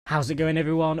How's it going,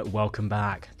 everyone? Welcome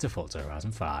back to Forza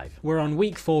Horizon 5. We're on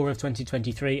week 4 of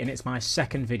 2023 and it's my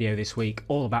second video this week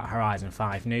all about Horizon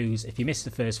 5 news. If you missed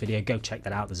the first video, go check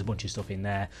that out. There's a bunch of stuff in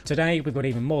there. Today we've got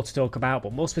even more to talk about,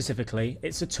 but more specifically,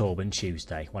 it's a Torben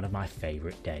Tuesday, one of my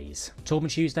favourite days. Torben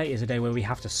Tuesday is a day where we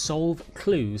have to solve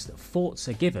clues that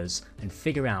Forza give us and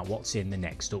figure out what's in the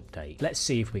next update. Let's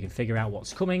see if we can figure out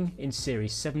what's coming in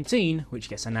Series 17, which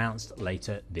gets announced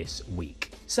later this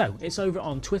week. So it's over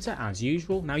on Twitter as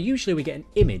usual. Now usually we get an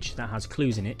image that has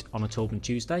clues in it on a Torben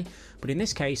Tuesday, but in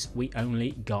this case we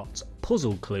only got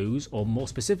puzzle clues, or more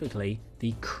specifically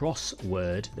the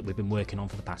crossword that we've been working on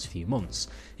for the past few months.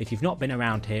 If you've not been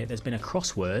around here, there's been a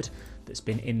crossword that's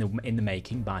been in the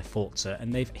making by Forza,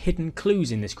 and they've hidden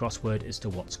clues in this crossword as to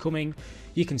what's coming.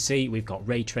 You can see we've got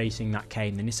ray tracing that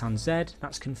came, the Nissan Z,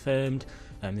 that's confirmed,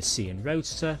 the Cian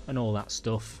Roadster and all that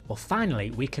stuff. Well, finally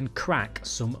we can crack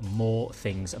some more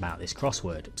things about this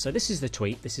crossword. So this is the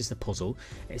tweet, this is the puzzle.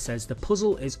 It says the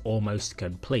puzzle is almost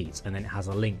complete, and then it has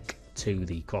a link to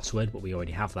the crossword, but we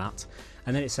already have that.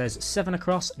 And then it says 7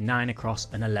 across, 9 across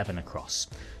and 11 across.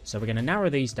 So we're going to narrow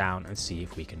these down and see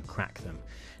if we can crack them.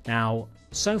 Now,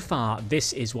 so far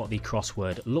this is what the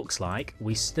crossword looks like.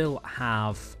 We still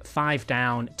have 5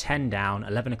 down, 10 down,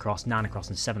 11 across, 9 across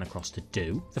and 7 across to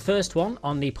do. The first one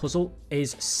on the puzzle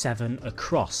is 7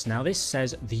 across. Now this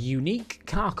says the unique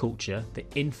car culture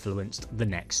that influenced the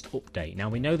next update. Now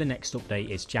we know the next update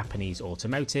is Japanese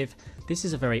automotive. This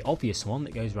is a very obvious one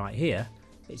that goes right here.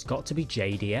 It's got to be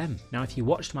JDM. Now if you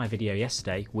watched my video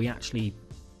yesterday, we actually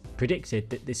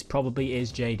predicted that this probably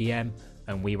is JDM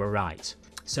and we were right.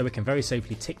 So we can very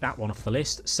safely tick that one off the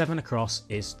list. 7 across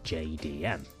is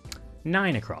JDM.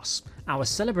 9 across, our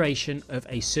celebration of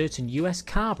a certain US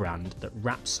car brand that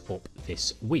wraps up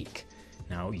this week.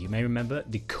 Now you may remember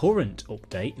the current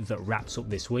update that wraps up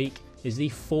this week is the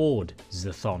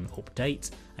Forzathon update,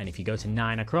 and if you go to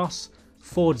 9 across,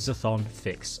 Forzathon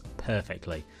fits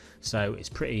perfectly. So it's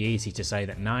pretty easy to say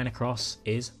that 9 across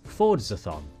is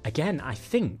Forzathon. Again, I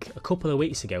think a couple of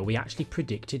weeks ago we actually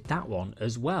predicted that one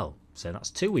as well. So that's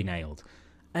 2 we nailed.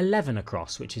 11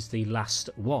 across, which is the last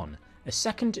one. A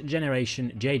second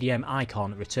generation JDM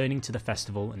icon returning to the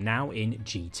festival, now in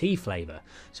GT flavour.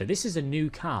 So this is a new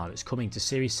car that's coming to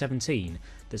Series 17.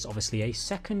 There's obviously a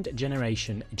second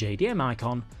generation JDM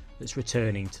icon that's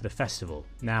returning to the festival.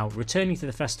 Now, returning to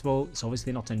the festival, it's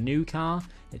obviously not a new car,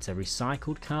 it's a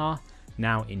recycled car,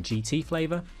 now in GT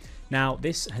flavour. Now,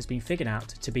 this has been figured out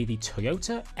to be the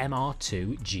Toyota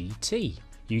MR2 GT.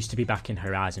 Used to be back in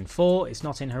Horizon 4, it's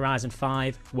not in Horizon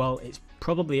 5. Well, it's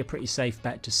probably a pretty safe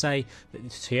bet to say that the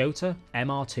Toyota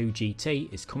MR2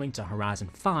 GT is coming to Horizon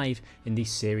 5 in the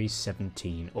Series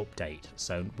 17 update.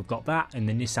 So we've got that and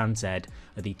the Nissan Z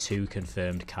are the 2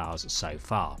 confirmed cars so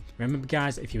far. Remember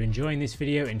guys, if you're enjoying this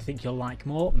video and think you'll like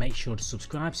more, make sure to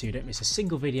subscribe so you don't miss a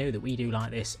single video that we do like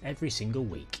this every single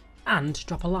week. And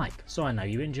drop a like so I know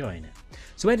you're enjoying it.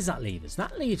 So where does that leave us?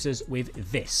 That leaves us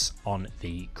with this on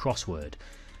the crossword.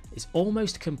 It's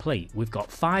almost complete. We've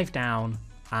got 5 down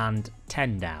and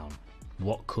 10 down.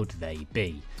 What could they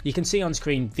be? You can see on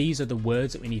screen these are the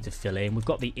words that we need to fill in. We've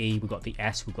got the E, we've got the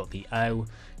S, we've got the O.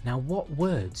 Now what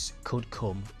words could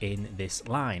come in this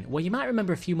line? Well, you might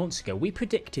remember a few months ago we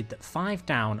predicted that 5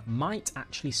 down might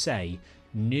actually say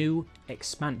new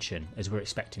expansion, as we're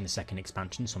expecting the second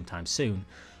expansion sometime soon.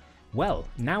 Well,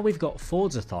 now we've got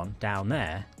Forzathon down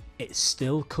there, it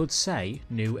still could say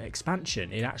new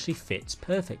expansion. It actually fits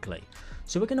perfectly.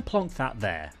 So we're going to plonk that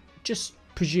there. Just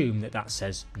presume that that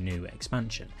says new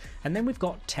expansion. And then we've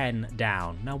got 10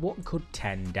 down. Now what could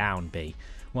 10 down be?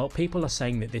 Well, people are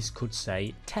saying that this could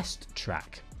say test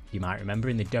track. You might remember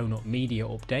in the Donut Media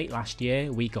update last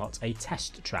year, we got a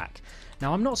test track.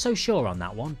 Now I'm not so sure on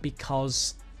that one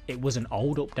because it was an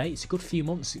old update. It's a good few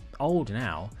months old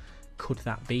now. Could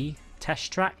that be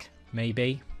test track?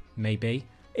 Maybe, maybe.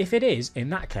 If it is, in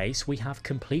that case, we have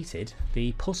completed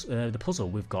the puzzle.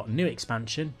 We've got new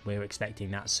expansion, we're expecting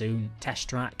that soon, test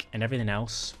track and everything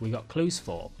else we got clues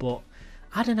for. But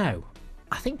I don't know,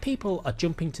 I think people are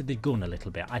jumping to the gun a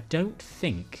little bit. I don't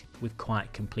think we've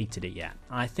quite completed it yet.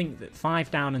 I think that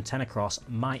 5 down and 10 across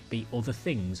might be other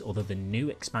things other than new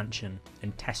expansion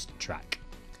and test track.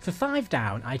 For 5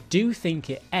 down, I do think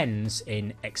it ends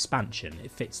in expansion. It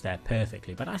fits there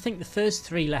perfectly, but I think the first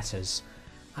 3 letters,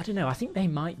 I don't know, I think they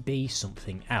might be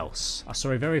something else. I saw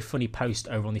a very funny post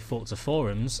over on the Forza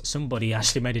forums. Somebody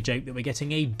actually made a joke that we're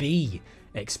getting a B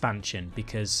expansion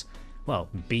because, well,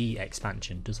 B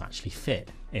expansion does actually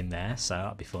fit in there, so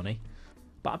that'd be funny.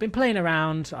 But I've been playing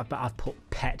around, I've put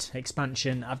pet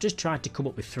expansion. I've just tried to come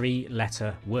up with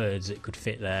 3-letter words that could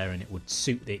fit there and it would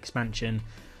suit the expansion.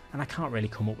 and I can't really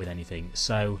come up with anything.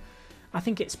 So I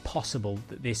think it's possible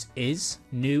that this is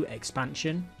new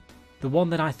expansion. The one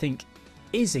that I think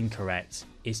is incorrect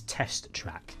is test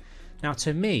track. Now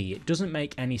to me, it doesn't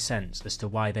make any sense as to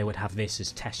why they would have this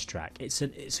as test track. It's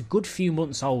a good few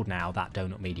months old now, that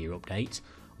Donut Media update.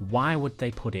 Why would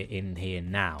they put it in here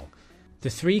now? The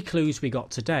 3 clues we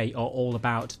got today are all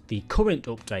about the current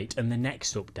update and the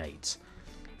next update.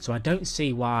 So I don't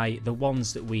see why the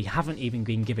ones that we haven't even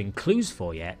been given clues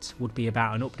for yet would be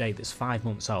about an update that's 5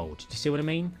 months old. Do you see what I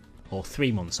mean? Or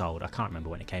 3 months old, I can't remember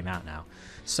when it came out now.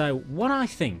 So what I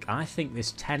think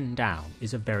this 10 down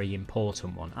is a very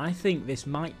important one. I think this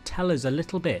might tell us a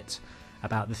little bit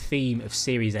about the theme of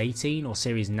Series 18 or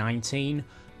Series 19,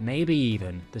 maybe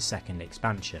even the second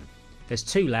expansion. There's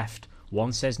 2 left.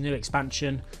 One says new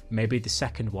expansion, maybe the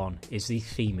second one is the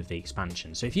theme of the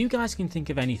expansion. So if you guys can think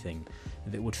of anything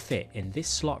that would fit in this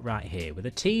slot right here with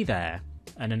a T there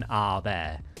and an R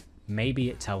there, maybe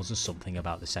it tells us something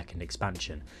about the second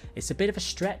expansion. It's a bit of a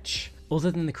stretch. Other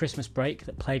than the Christmas break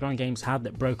that Playground Games had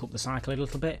that broke up the cycle a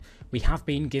little bit, we have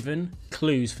been given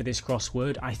clues for this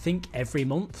crossword, I think, every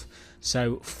month.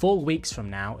 So 4 weeks from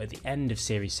now, at the end of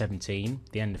Series 17,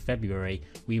 the end of February,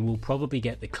 we will probably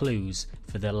get the clues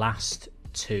for the last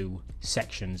 2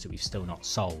 sections that we've still not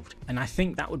solved. And I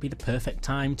think that would be the perfect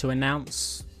time to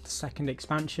announce the second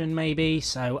expansion, maybe.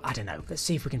 So I don't know, let's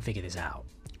see if we can figure this out.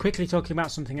 Quickly talking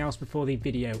about something else before the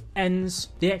video ends.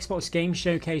 The Xbox Game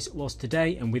Showcase was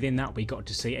today, and within that we got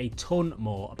to see a ton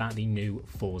more about the new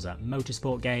Forza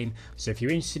Motorsport game. So if you're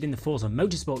interested in the Forza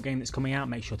Motorsport game that's coming out,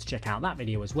 make sure to check out that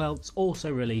video as well. It's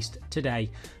also released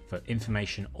today for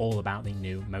information all about the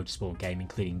new Motorsport game,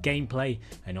 including gameplay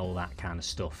and all that kind of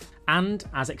stuff. And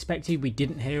as expected, we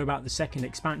didn't hear about the second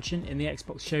expansion in the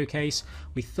Xbox Showcase.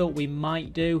 We thought we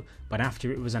might do, but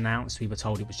after it was announced, we were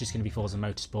told it was just going to be Forza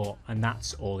Motorsport, and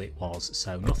that's all it was.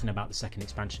 So nothing about the second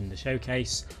expansion in the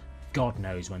Showcase. God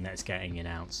knows when that's getting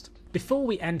announced. Before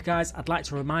we end, guys, I'd like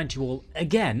to remind you all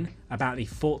again about the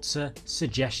Forza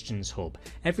Suggestions Hub.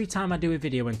 Every time I do a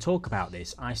video and talk about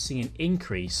this, I see an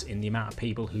increase in the amount of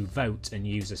people who vote and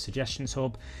use the Suggestions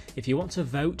Hub. If you want to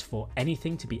vote for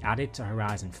anything to be added to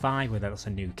Horizon 5, whether that's a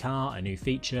new car, a new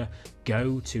feature,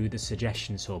 go to the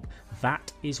Suggestions Hub.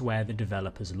 That is where the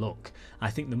developers look. I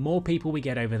think the more people we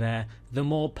get over there, the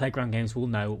more Playground Games will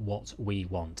know what we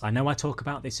want. I know I talk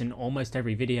about this in almost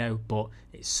every video, but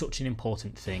it's such an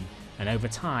important thing. And over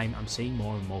time, I'm seeing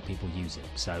more and more people use it.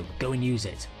 So go and use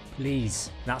it, please.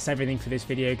 That's everything for this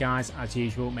video, guys. As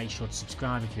usual, make sure to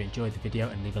subscribe if you enjoyed the video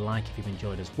and leave a like if you've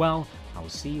enjoyed as well. I will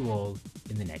see you all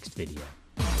in the next video.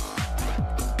 Ha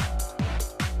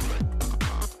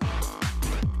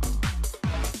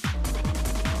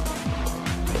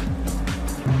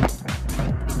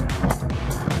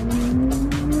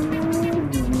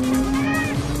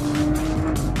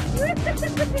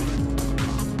ha ha!